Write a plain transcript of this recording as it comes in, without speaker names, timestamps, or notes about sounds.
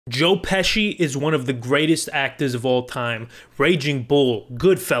Joe Pesci is one of the greatest actors of all time. Raging Bull,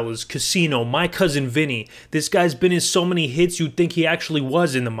 Goodfellas, Casino, My Cousin Vinny. This guy's been in so many hits you'd think he actually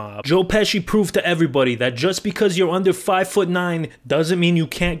was in the mob. Joe Pesci proved to everybody that just because you're under 5'9" doesn't mean you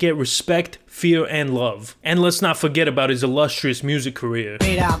can't get respect, fear, and love. And let's not forget about his illustrious music career.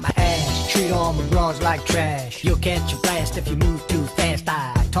 Paid out my ass, treat all my bras like trash. You'll catch a blast if you move too fast.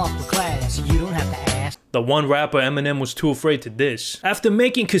 I talk with class, you don't have to ask. The one rapper Eminem was too afraid to diss. After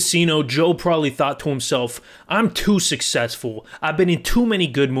making Casino, Joe probably thought to himself, I'm too successful, I've been in too many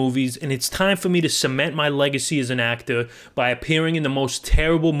good movies, and it's time for me to cement my legacy as an actor by appearing in the most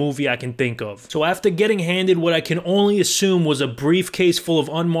terrible movie I can think of. So after getting handed what I can only assume was a briefcase full of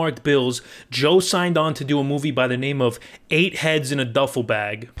unmarked bills, Joe signed on to do a movie by the name of 8 Heads in a Duffel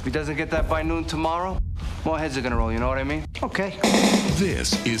Bag. If he doesn't get that by noon tomorrow, more heads are gonna roll, you know what I mean? Okay.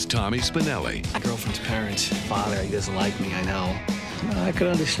 This is Tommy Spinelli. My girlfriend's parents, father, he doesn't like me, I know. No, I could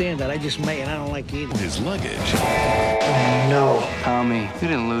understand that. I just may, and I don't like you either. His luggage No. Tommy, you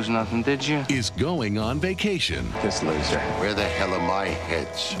didn't lose nothing, did you? is going on vacation. This loser. Where the hell are my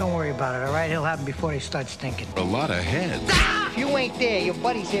heads? Don't worry about it, all right? It'll happen before they start stinking. A lot of heads If you ain't there, your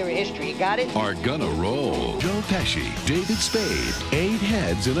buddy's here in history. You got it? are gonna roll. Joe Pesci, David Spade, 8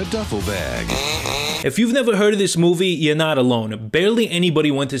 Heads in a Duffel Bag. If you've never heard of this movie, you're not alone. Barely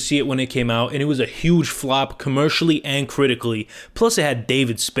anybody went to see it when it came out, and it was a huge flop commercially and critically. Plus it had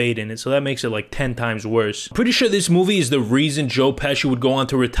David Spade in it, so that makes it like 10 times worse. Pretty sure this movie is the reason Joe Pesci would go on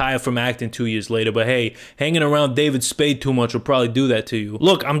to retire from acting 2 years later, but hey, hanging around David Spade too much will probably do that to you.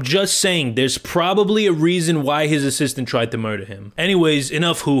 Look, I'm just saying, there's probably a reason why his assistant tried to murder him. Anyways,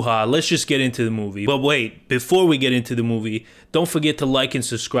 enough hoo-ha, let's just get into the movie. But wait, before we get into the movie, don't forget to like and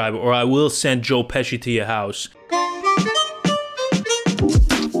subscribe, or I will send Joe Pesci to your house.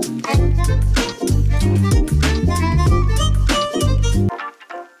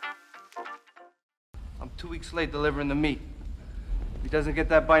 I'm 2 weeks late delivering the meat. If he doesn't get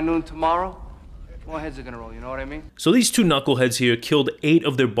that by noon tomorrow, more heads are gonna roll, you know what I mean? So these two knuckleheads here killed 8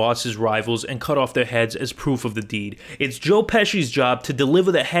 of their boss's rivals and cut off their heads as proof of the deed. It's Joe Pesci's job to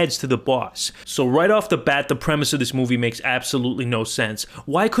deliver the heads to the boss. So right off the bat, the premise of this movie makes absolutely no sense.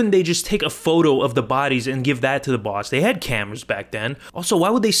 Why couldn't they just take a photo of the bodies and give that to the boss? They had cameras back then. Also,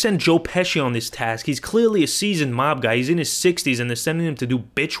 why would they send Joe Pesci on this task? He's clearly a seasoned mob guy. He's in his 60s and they're sending him to do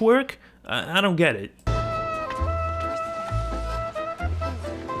bitch work? I don't get it.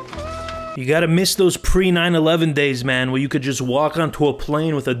 You gotta miss those pre-9/11 days, man, where you could just walk onto a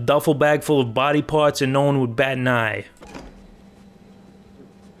plane with a duffel bag full of body parts and no one would bat an eye.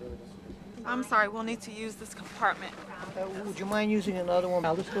 I'm sorry, we'll need to use this compartment. Would you mind using another one?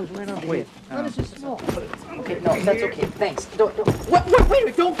 Now, this goes right under here. No, this is small. Okay, no, that's okay. Thanks.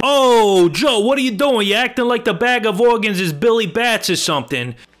 Wait, don't. Oh, Joe, what are you doing? You acting like the bag of organs is Billy Bats or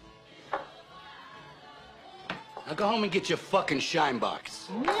something. Now go home and get your fucking shine box.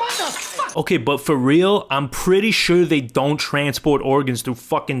 Motherfucker! Okay, but for real, I'm pretty sure they don't transport organs through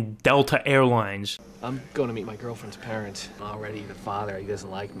fucking Delta Airlines. I'm going to meet my girlfriend's parents. Already the father, he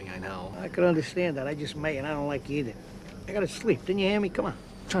doesn't like me, I know. I could understand that. I just may, and I don't like you either. I gotta sleep. Didn't you hear me? Come on.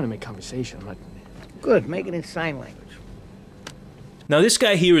 I'm trying to make conversation, I'm not... Good. Make it in sign language. Now this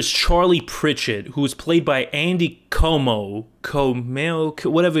guy here is Charlie Pritchett, who is played by Andy Como,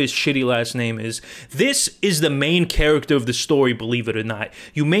 whatever his shitty last name is. This is the main character of the story, believe it or not.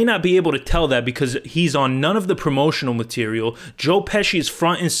 You may not be able to tell that because he's on none of the promotional material. Joe Pesci is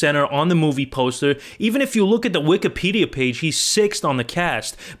front and center on the movie poster. Even if you look at the Wikipedia page, he's 6th on the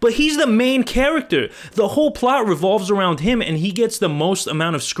cast. But he's the main character. The whole plot revolves around him and he gets the most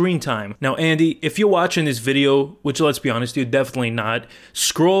amount of screen time. Now Andy, if you're watching this video, which let's be honest, you're definitely not,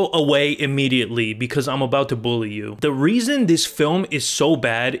 scroll away immediately because I'm about to bully you. The reason this film is so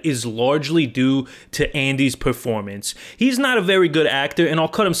bad is largely due to Andy's performance. He's not a very good actor, and I'll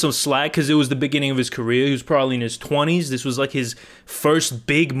cut him some slack because it was the beginning of his career. He was probably in his 20s. This was like his first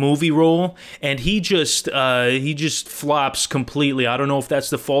big movie role, and he just flops completely. I don't know if that's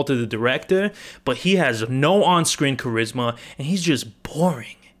the fault of the director, but he has no on-screen charisma, and he's just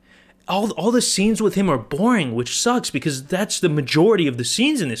boring. All the scenes with him are boring, which sucks because that's the majority of the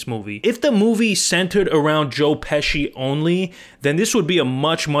scenes in this movie. If the movie centered around Joe Pesci only, then this would be a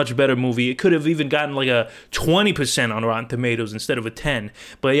much, much better movie. It could have even gotten like a 20% on Rotten Tomatoes instead of a 10.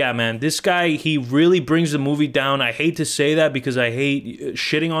 But yeah, man, this guy, he really brings the movie down. I hate to say that because I hate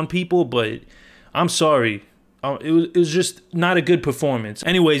shitting on people, but I'm sorry. It was just not a good performance.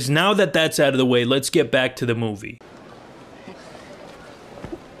 Anyways, now that that's out of the way, let's get back to the movie.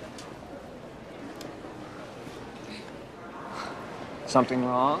 Something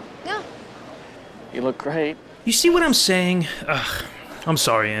wrong? No. You look great. You see what I'm saying? Ugh. I'm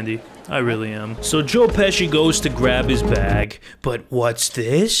sorry, Andy. I really am. So Joe Pesci goes to grab his bag, but what's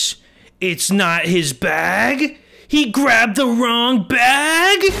this? It's not his bag? He grabbed the wrong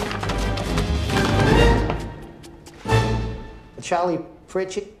bag? Charlie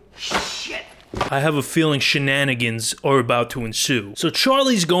Pritchett. Shit! I have a feeling shenanigans are about to ensue. So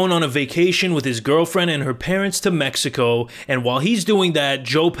Charlie's going on a vacation with his girlfriend and her parents to Mexico, and while he's doing that,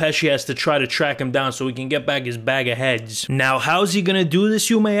 Joe Pesci has to try to track him down so he can get back his bag of heads. Now, how's he gonna do this,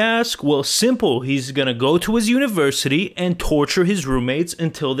 you may ask? Well, simple. He's gonna go to his university and torture his roommates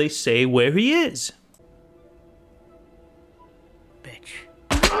until they say where he is. Bitch.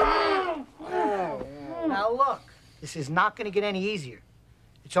 Now look, this is not gonna get any easier.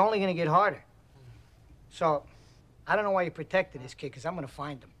 It's only gonna get harder. So, I don't know why you protected this kid, because I'm gonna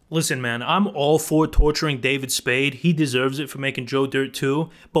find him. Listen, man, I'm all for torturing David Spade. He deserves it for making Joe Dirt too.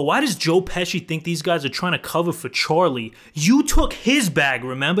 But why does Joe Pesci think these guys are trying to cover for Charlie? You took his bag,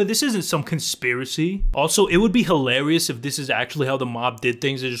 remember? This isn't some conspiracy. Also, it would be hilarious if this is actually how the mob did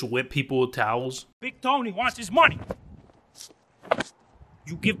things. They just whip people with towels. Big Tony wants his money.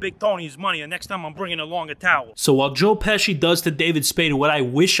 You give Big Tony his money, and next time I'm bringing along a towel. So while Joe Pesci does to David Spade what I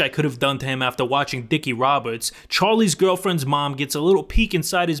wish I could have done to him after watching Dickie Roberts, Charlie's girlfriend's mom gets a little peek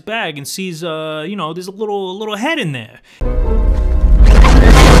inside his bag and sees, you know, there's a little head in there.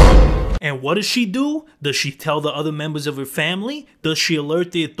 And what does she do? Does she tell the other members of her family? Does she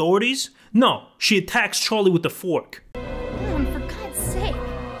alert the authorities? No, she attacks Charlie with a fork. Mom, for God's sake.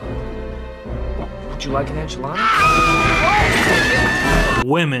 Would you like an enchilada?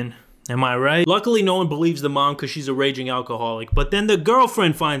 Women, am I right? Luckily, no one believes the mom because she's a raging alcoholic, but then the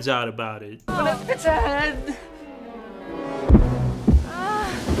girlfriend finds out about it. It's a head.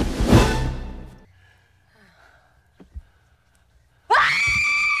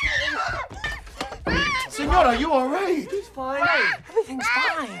 Senora, are you all right? He's fine. Everything's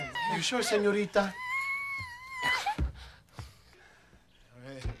fine. Are you sure, senorita?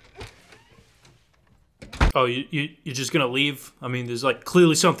 Oh, you're just gonna leave? I mean, there's like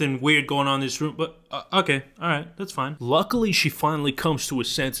clearly something weird going on in this room, but okay, alright, that's fine. Luckily, she finally comes to her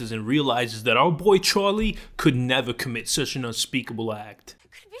senses and realizes that our boy Charlie could never commit such an unspeakable act.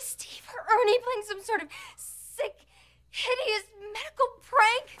 Could it be Steve or Ernie playing some sort of sick, hideous medical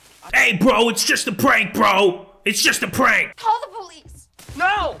prank? Hey, bro, it's just a prank, bro! It's just a prank! Call the police.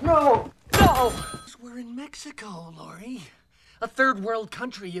 No! No! No! We're in Mexico, Lori. A third world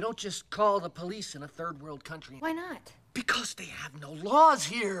country. You don't just call the police in a third world country. Why not? Because they have no laws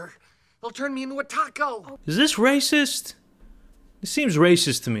here. They'll turn me into a taco. Is this racist? This seems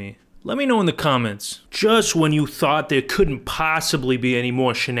racist to me. Let me know in the comments. Just when you thought there couldn't possibly be any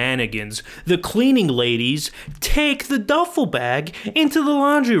more shenanigans, the cleaning ladies take the duffel bag into the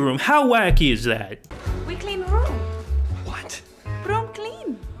laundry room. How wacky is that? We clean room. What? Room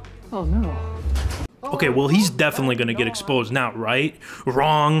clean. Oh, no. Okay, well, he's definitely gonna get exposed now, right?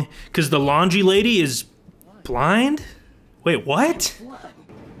 Wrong, because the laundry lady is blind? Wait, what?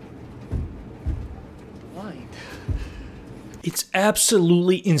 Blind. It's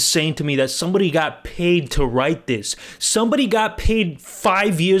absolutely insane to me that somebody got paid to write this. Somebody got paid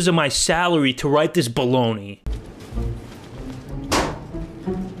 5 years of my salary to write this baloney.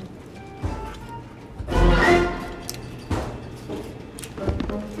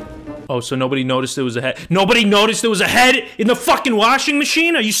 Oh, so nobody noticed there was a head. Nobody noticed there was a head in the fucking washing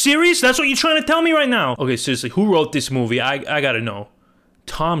machine? Are you serious? That's what you're trying to tell me right now? Okay, seriously, who wrote this movie? I gotta know.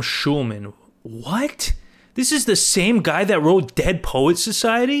 Tom Schulman. What? This is the same guy that wrote Dead Poets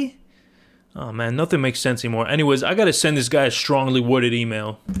Society? Oh man, nothing makes sense anymore. Anyways, I gotta send this guy a strongly worded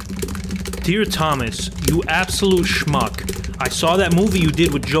email. Dear Thomas, you absolute schmuck. I saw that movie you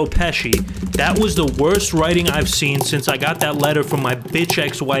did with Joe Pesci. That was the worst writing I've seen since I got that letter from my bitch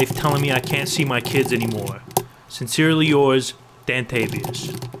ex-wife telling me I can't see my kids anymore. Sincerely yours,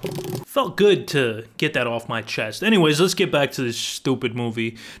 Dantavius. Felt good to get that off my chest. Anyways, let's get back to this stupid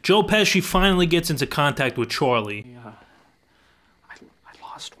movie. Joe Pesci finally gets into contact with Charlie. Yeah. I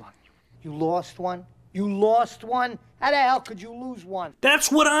lost one. You lost one? You lost one? How the hell could you lose one?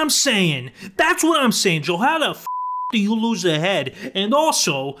 That's what I'm saying. That's what I'm saying, Joe. How the f do you lose a head? And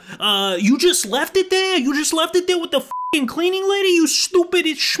also, you just left it there? You just left it there with the f***ing cleaning lady, you stupid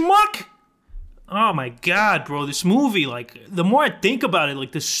schmuck? Oh my god, bro, this movie, like, the more I think about it,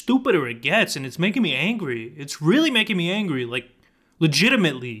 like, the stupider it gets, and it's making me angry. It's really making me angry, like,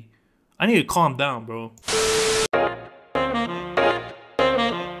 legitimately. I need to calm down, bro.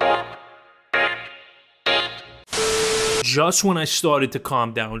 Just when I started to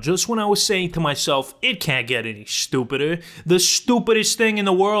calm down, just when I was saying to myself, it can't get any stupider, the stupidest thing in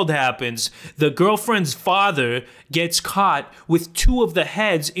the world happens. The girlfriend's father gets caught with 2 of the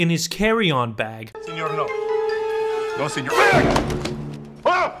heads in his carry-on bag. Senor, no. No, senor.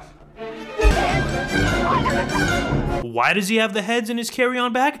 Why does he have the heads in his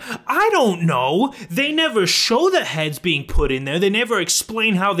carry-on bag? I don't know. They never show the heads being put in there. They never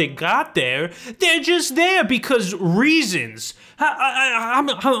explain how they got there. They're just there because reasons. I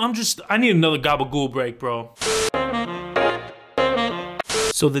need another gabagool break, bro.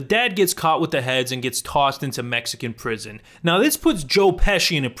 So the dad gets caught with the heads and gets tossed into Mexican prison. Now this puts Joe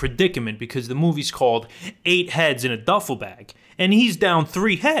Pesci in a predicament because the movie's called 8 Heads in a Duffel Bag, and he's down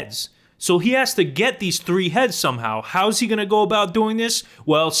 3 heads. So he has to get these 3 heads somehow. How's he gonna go about doing this?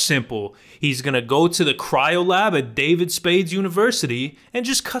 Well, simple. He's gonna go to the cryo lab at David Spade's University and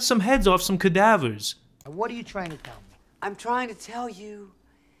just cut some heads off some cadavers. What are you trying to tell me? I'm trying to tell you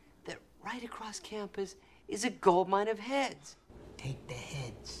that right across campus is a gold mine of heads. Take the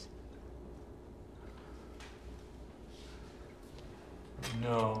heads.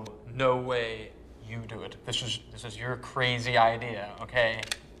 No way you do it. This is your crazy idea, okay?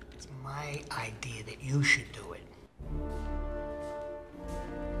 It's my idea that you should do it.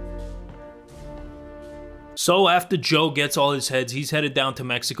 So after Joe gets all his heads, he's headed down to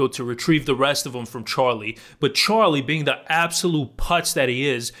Mexico to retrieve the rest of them from Charlie. But Charlie, being the absolute putz that he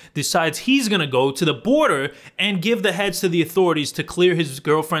is, decides he's gonna go to the border and give the heads to the authorities to clear his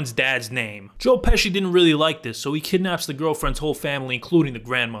girlfriend's dad's name. Joe Pesci didn't really like this, so he kidnaps the girlfriend's whole family, including the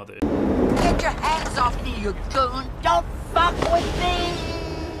grandmother. Get your hands off me, you goon! Don't fuck with me!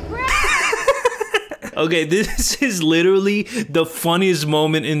 Okay, this is literally the funniest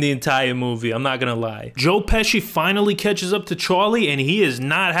moment in the entire movie, I'm not gonna lie. Joe Pesci finally catches up to Charlie and he is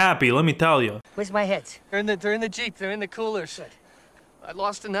not happy, let me tell you. Where's my heads? They're in the Jeep. They're in the coolers. Good. I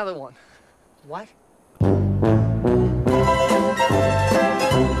lost another one. What?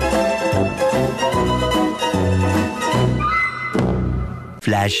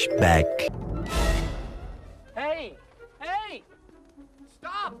 Flashback. Hey!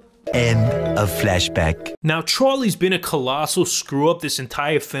 Stop! End of flashback. Now Charlie's been a colossal screw up this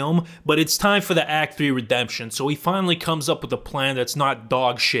entire film, but it's time for the Act 3 redemption, so he finally comes up with a plan that's not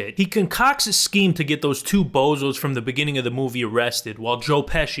dog shit. He concocts a scheme to get those 2 bozos from the beginning of the movie arrested, while Joe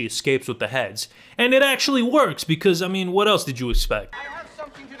Pesci escapes with the heads. And it actually works, because I mean, what else did you expect? I have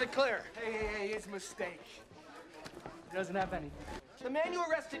something to declare. Hey, it's a mistake. He doesn't have anything. The man you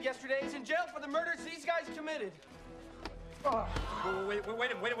arrested yesterday is in jail for the murders these guys committed. Oh. Wait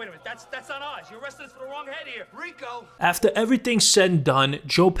a minute. That's not us. You arrested us for the wrong head here. Rico! After everything's said and done,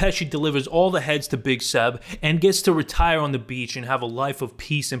 Joe Pesci delivers all the heads to Big Seb and gets to retire on the beach and have a life of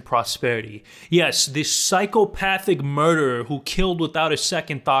peace and prosperity. Yes, this psychopathic murderer who killed without a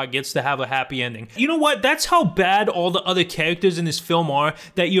second thought gets to have a happy ending. You know what? That's how bad all the other characters in this film are,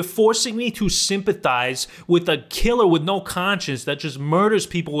 that you're forcing me to sympathize with a killer with no conscience that just murders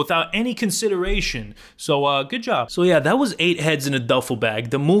people without any consideration. So, good job. So yeah, that was 8 Heads in a Duffel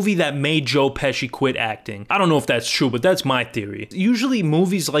Bag, the movie that made Joe Pesci quit acting. I don't know if that's true, but that's my theory. Usually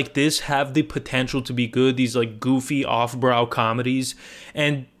movies like this have the potential to be good, these like goofy off-brow comedies,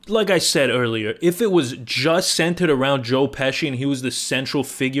 and like I said earlier, if it was just centered around Joe Pesci and he was the central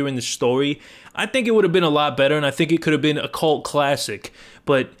figure in the story, I think it would have been a lot better, and I think it could have been a cult classic.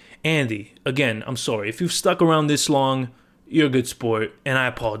 But Andy, again, I'm sorry, if you've stuck around this long, you're a good sport, and I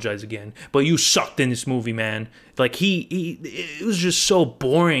apologize again. But you sucked in this movie, man. Like, it was just so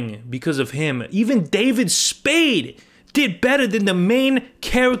boring because of him. Even David Spade did better than the main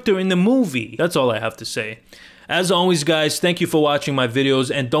character in the movie. That's all I have to say. As always, guys, thank you for watching my videos,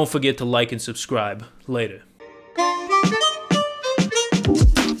 and don't forget to like and subscribe. Later.